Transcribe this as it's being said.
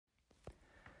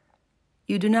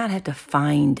You do not have to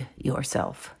find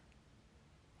yourself.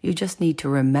 You just need to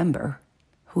remember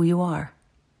who you are.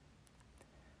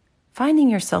 Finding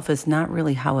yourself is not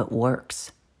really how it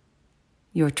works.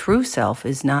 Your true self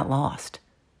is not lost.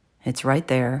 It's right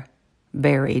there,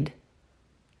 buried,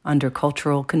 under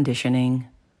cultural conditioning,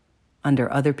 under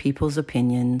other people's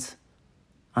opinions,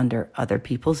 under other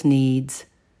people's needs,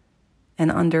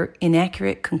 and under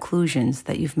inaccurate conclusions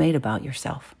that you've made about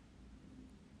yourself.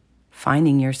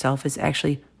 Finding yourself is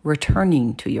actually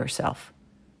returning to yourself,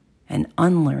 and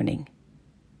unlearning,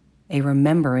 a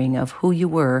remembering of who you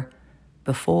were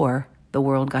before the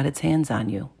world got its hands on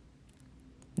you.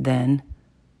 Then,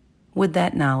 with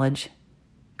that knowledge,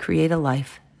 create a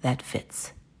life that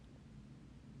fits.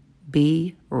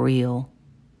 Be real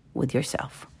with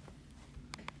yourself.